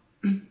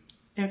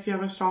 if you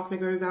have a stock that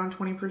goes down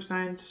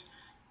 20%,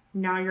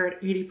 now you're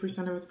at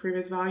 80% of its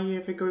previous value.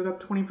 If it goes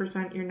up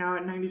 20%, you're now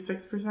at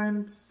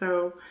 96%.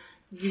 So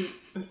you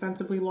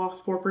ostensibly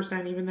lost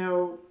 4%, even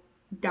though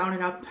down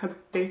and up have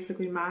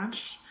basically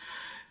matched.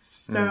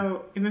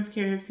 So in this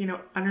case,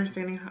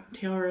 understanding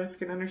tail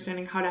risk and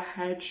understanding how to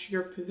hedge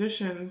your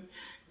positions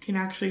can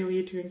actually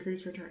lead to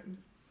increased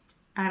returns.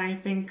 And I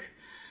think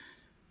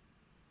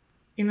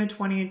in the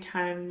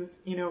 2010s,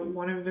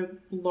 one of the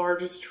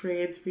largest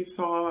trades we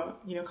saw,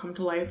 come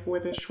to life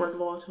with a short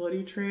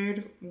volatility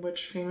trade,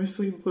 which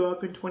famously blew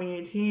up in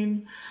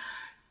 2018.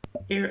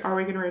 Are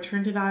we going to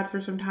return to that for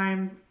some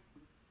time?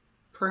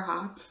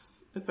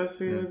 Perhaps,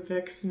 especially with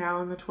VIX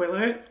now in the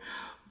toilet.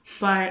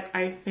 But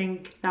I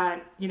think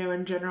that,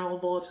 in general,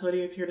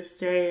 volatility is here to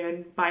stay.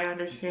 And by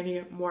understanding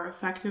it more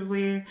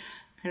effectively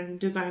and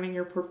designing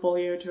your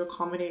portfolio to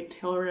accommodate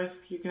tail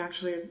risk, you can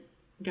actually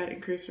get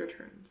increased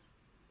returns.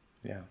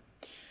 Yeah.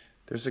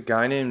 There's a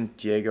guy named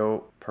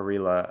Diego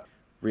Parrilla.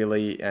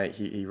 Really,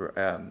 he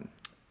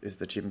is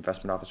the chief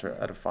investment officer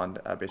at a fund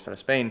based out of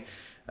Spain.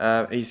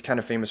 He's kind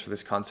of famous for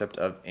this concept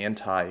of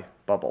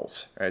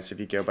anti-bubbles, right? So if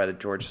you go by the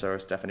George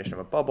Soros definition of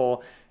a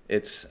bubble,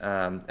 it's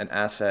an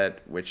asset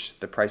which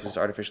the price is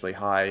artificially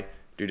high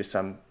due to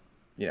some,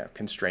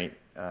 constraint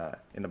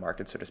in the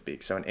market, so to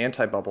speak. So an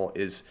anti-bubble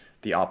is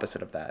the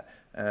opposite of that,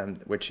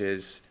 which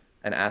is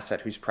an asset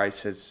whose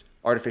price is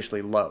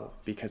artificially low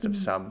because of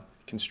some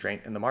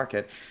constraint in the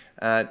market.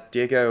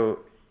 Diego,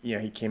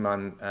 he came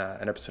on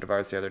an episode of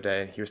ours the other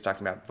day, and he was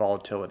talking about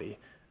volatility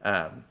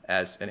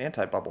as an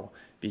anti-bubble,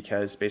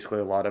 because basically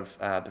a lot of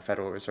the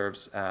Federal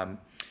Reserve's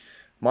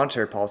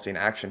monetary policy and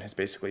action has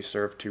basically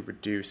served to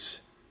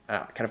reduce,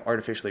 kind of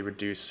artificially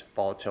reduce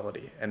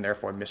volatility, and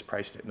therefore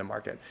mispriced it in the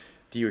market.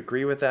 Do you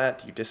agree with that?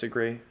 Do you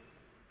disagree?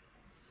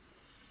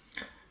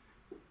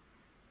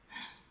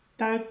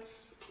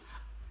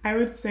 I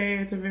would say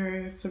it's a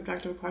very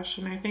subjective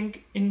question. I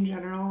think in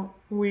general,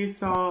 we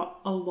saw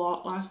a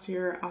lot last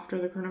year after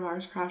the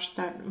coronavirus crash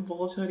that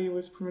volatility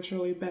was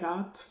prematurely bid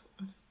up,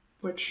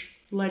 which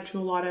led to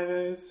a lot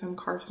of some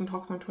Carson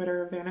talks on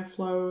Twitter, Vanna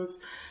flows,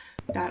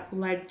 that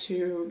led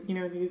to,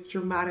 these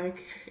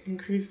dramatic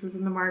increases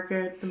in the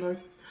market. The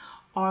most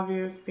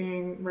obvious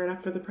being right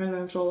after the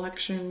presidential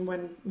election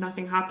when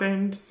nothing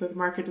happened, so the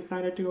market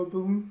decided to go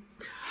boom.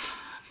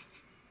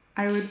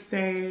 I would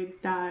say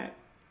that,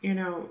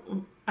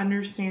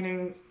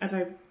 understanding, as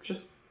I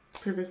just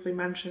previously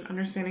mentioned,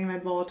 understanding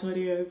that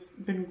volatility has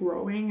been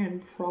growing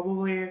and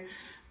probably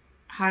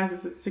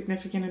has a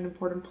significant and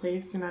important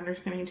place in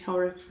understanding tail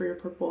risk for your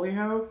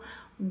portfolio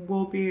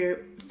will be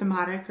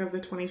thematic of the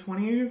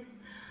 2020s.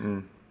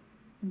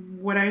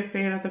 Would I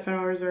say that the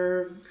Federal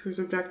Reserve, whose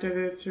objective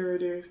is to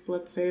reduce,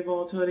 let's say,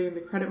 volatility in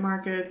the credit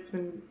markets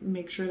and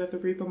make sure that the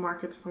repo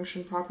markets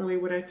function properly,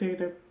 would I say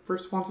their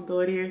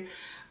responsibility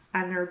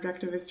and their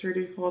objective is to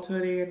reduce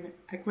volatility in the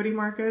equity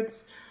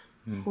markets?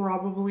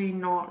 Probably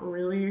not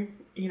really.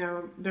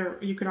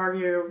 You could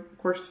argue, of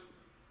course,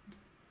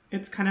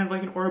 it's kind of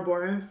like an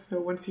Ouroboros. So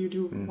once you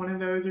do one of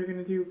those, you're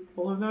going to do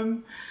all of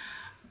them.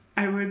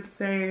 I would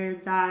say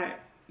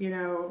that,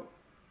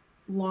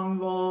 long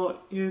vol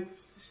is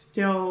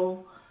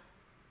still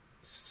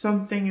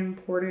something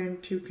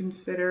important to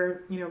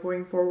consider,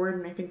 going forward.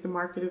 And I think the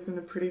market is in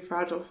a pretty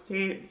fragile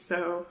state.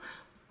 So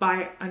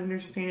by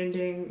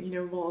understanding,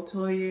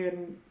 volatility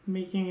and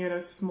making it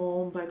a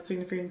small but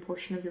significant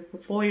portion of your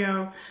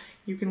portfolio,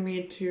 you can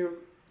lead to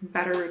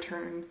better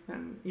returns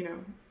than,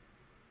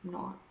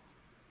 not.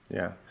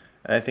 Yeah.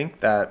 And I think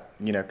that,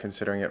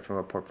 considering it from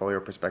a portfolio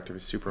perspective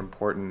is super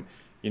important.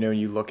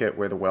 You look at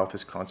where the wealth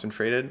is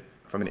concentrated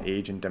from an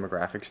age and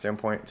demographic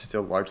standpoint, it's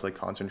still largely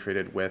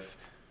concentrated with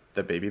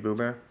the baby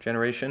boomer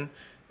generation.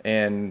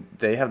 And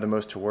they have the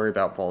most to worry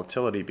about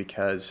volatility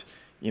because,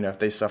 if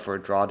they suffer a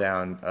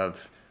drawdown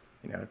of,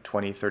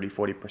 20, 30,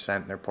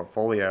 40% in their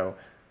portfolio,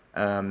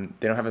 they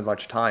don't have as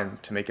much time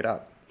to make it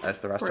up as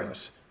the rest of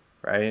us,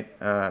 right?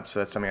 So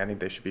that's something I think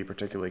they should be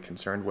particularly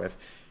concerned with.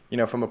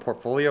 From a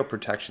portfolio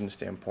protection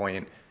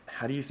standpoint,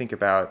 how do you think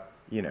about,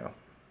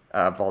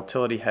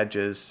 volatility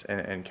hedges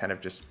and kind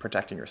of just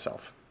protecting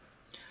yourself?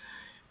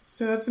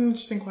 So that's an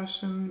interesting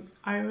question.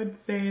 I would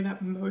say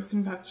that most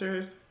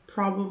investors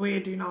probably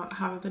do not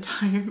have the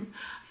time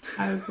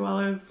as well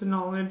as the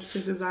knowledge to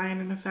design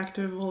an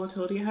effective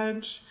volatility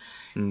hedge.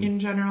 In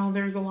general,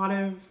 there's a lot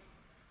of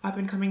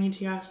up-and-coming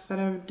ETFs that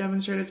have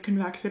demonstrated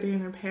convexity in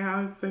their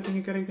payouts. I think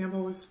a good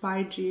example was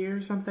SPY-G or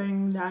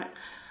something that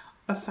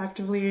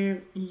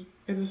effectively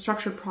is a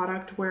structured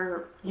product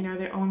where,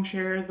 they own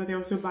shares, but they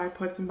also buy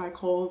puts and buy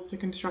calls to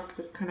construct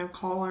this kind of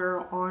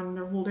collar on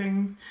their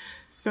holdings.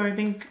 So I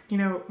think,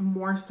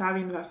 more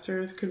savvy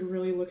investors could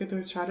really look at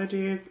those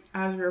strategies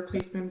as a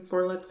replacement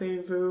for, let's say,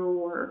 VOO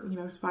or,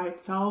 SPY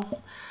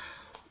itself.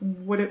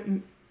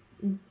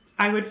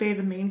 I would say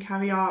the main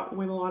caveat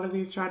with a lot of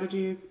these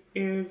strategies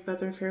is that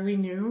they're fairly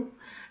new,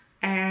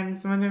 and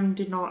some of them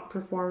did not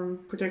perform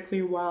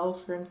particularly well.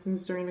 For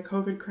instance, during the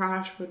COVID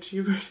crash, which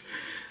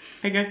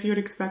I guess you would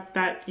expect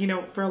that,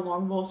 for a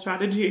long vol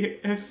strategy,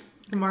 if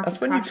the market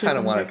that's when you kind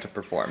of want it to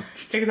perform.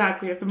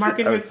 Exactly. If the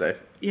market hits,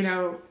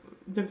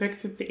 the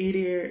VIX hits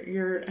 80,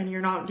 and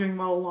you're not doing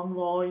well long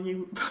vol,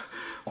 you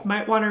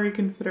might want to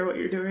reconsider what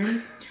you're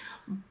doing.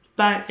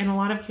 But in a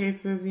lot of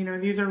cases,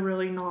 these are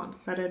really not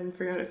set it and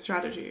forget it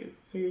strategies.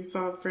 So you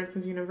saw, for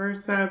instance,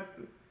 Universa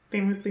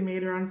famously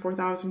made around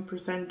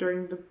 4,000%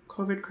 during the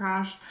COVID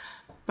crash.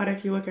 But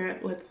if you look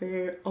at, let's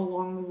say, a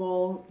long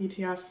vol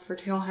ETF for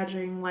tail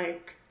hedging,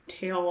 like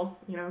Tail,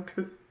 because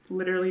it's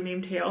literally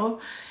named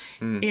Tail,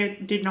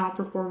 it did not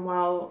perform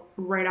well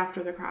right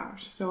after the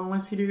crash. So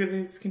unless you do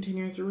this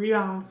continuous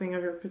rebalancing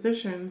of your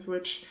positions,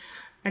 which,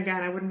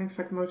 again, I wouldn't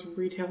expect most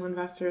retail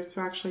investors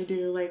to actually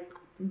do, like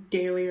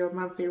daily or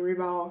monthly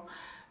rebal,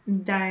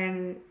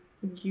 then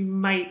you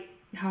might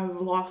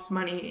have lost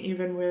money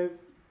even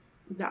with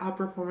the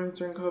outperformance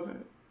during COVID.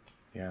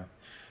 Yeah.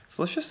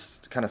 So let's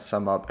just kind of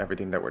sum up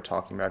everything that we're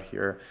talking about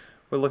here.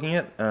 We're looking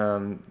at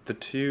the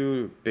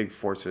two big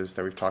forces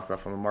that we've talked about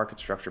from a market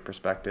structure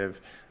perspective: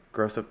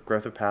 growth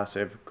of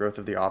passive, growth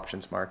of the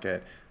options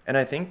market. And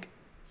I think,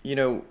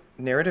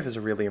 narrative is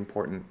a really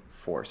important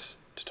force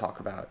to talk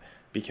about,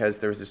 because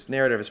there was this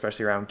narrative,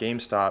 especially around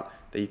GameStop,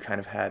 that you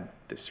kind of had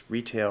this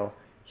retail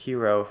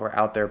hero who are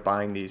out there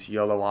buying these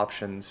YOLO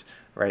options,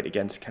 right,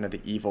 against kind of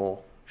the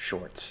evil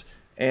shorts.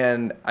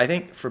 And I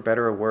think, for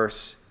better or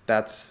worse,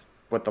 that's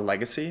what the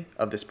legacy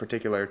of this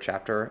particular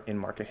chapter in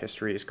market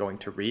history is going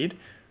to read.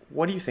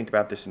 What do you think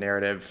about this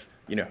narrative?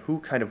 Who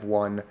kind of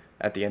won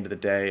at the end of the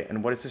day,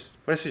 and what does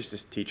this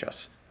just teach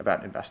us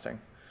about investing?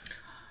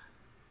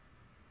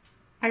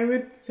 I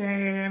would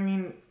say,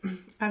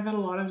 I've had a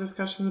lot of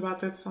discussions about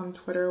this on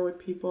Twitter with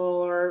people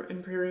or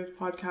in previous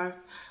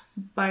podcasts,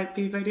 but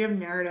these idea of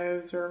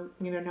narratives, or,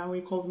 now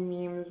we call them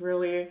memes,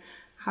 really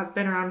have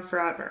been around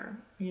forever.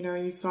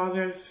 You saw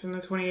this in the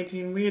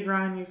 2018 weed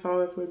run, you saw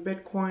this with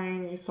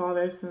Bitcoin, you saw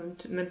this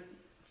in the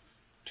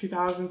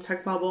 2000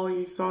 tech bubble,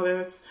 you saw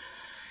this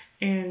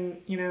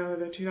in,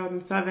 the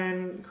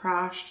 2007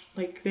 crash.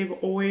 Like, they've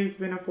always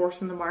been a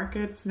force in the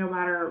markets, no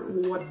matter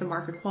what the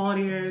market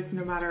quality is,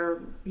 no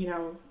matter,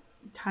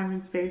 time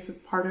and space is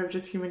part of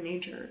just human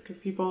nature, because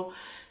people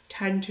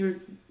tend to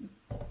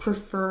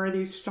prefer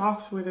these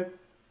stocks with a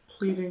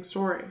pleasing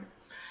story.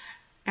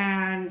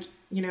 And,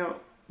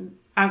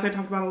 as I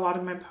talked about a lot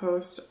in my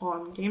posts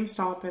on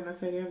GameStop and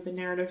this idea of the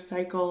narrative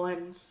cycle,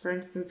 and for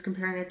instance,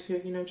 comparing it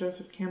to,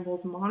 Joseph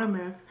Campbell's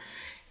Monomyth,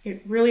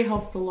 it really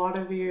helps a lot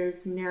of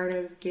these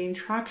narratives gain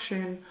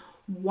traction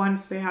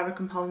once they have a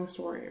compelling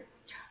story.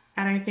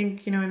 And I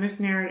think, in this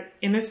narrative,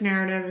 in this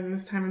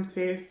time and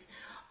space,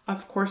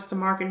 of course, the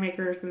market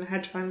makers and the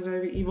hedge funds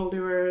are the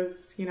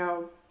evildoers.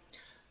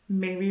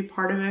 Maybe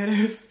part of it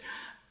is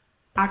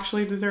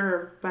actually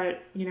deserved,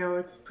 but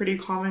it's pretty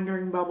common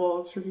during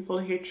bubbles for people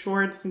to hate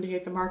shorts and to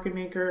hate the market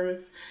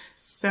makers.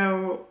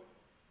 So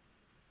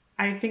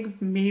I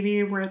think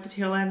maybe we're at the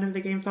tail end of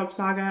the GameStop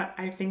saga.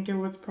 I think it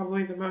was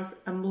probably the most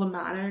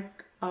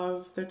emblematic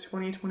of the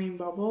 2020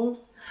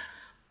 bubbles,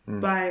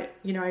 but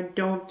I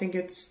don't think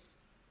it's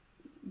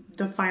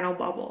the final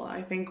bubble.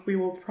 I think we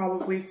will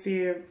probably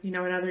see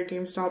another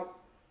GameStop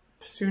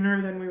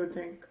sooner than we would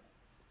think.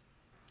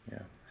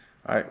 Yeah.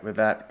 All right, with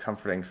that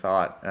comforting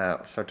thought,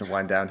 let's start to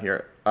wind down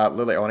here.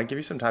 Lily, I want to give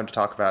you some time to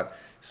talk about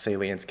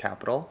Salience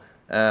Capital.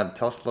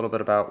 Tell us a little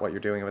bit about what you're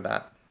doing with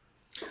that.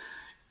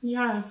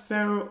 Yeah,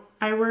 so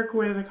I work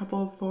with a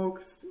couple of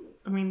folks.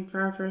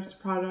 For our first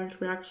product,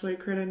 we actually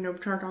created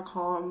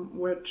NoteChart.com,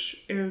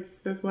 which is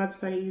this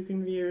website you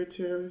can view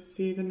to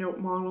see the note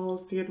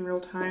models, see it in real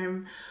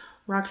time.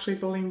 We're actually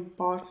building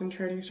bots and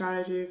trading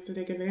strategies to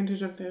take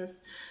advantage of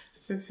this.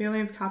 So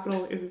Salience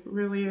Capital is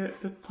really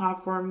this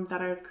platform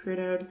that I've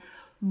created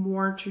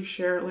more to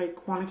share like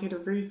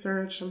quantitative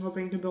research. I'm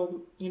hoping to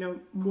build,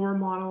 more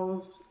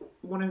models.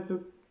 One of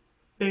the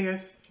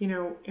biggest,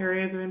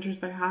 areas of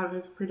interest I have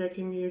is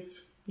predicting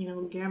these,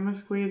 gamma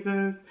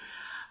squeezes,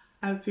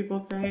 as people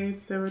say.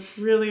 So it's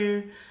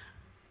really,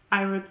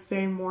 I would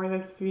say, more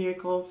this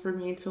vehicle for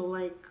me to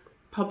like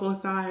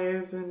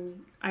publicize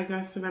and I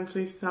guess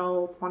eventually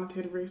sell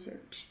quantitative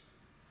research.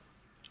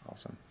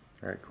 Awesome.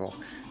 Very cool.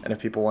 And if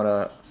people want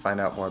to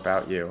find out more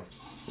about you,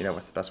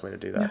 what's the best way to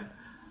do that?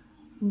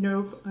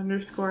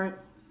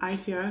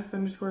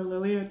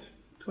 Nope_ITS_Lily at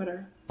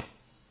Twitter.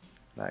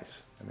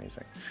 Nice.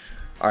 Amazing.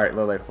 All right,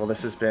 Lily. Well,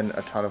 this has been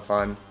a ton of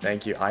fun.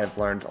 Thank you. I have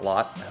learned a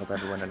lot. I hope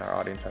everyone in our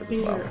audience has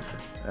as well.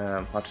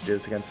 We'll have to do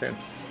this again soon.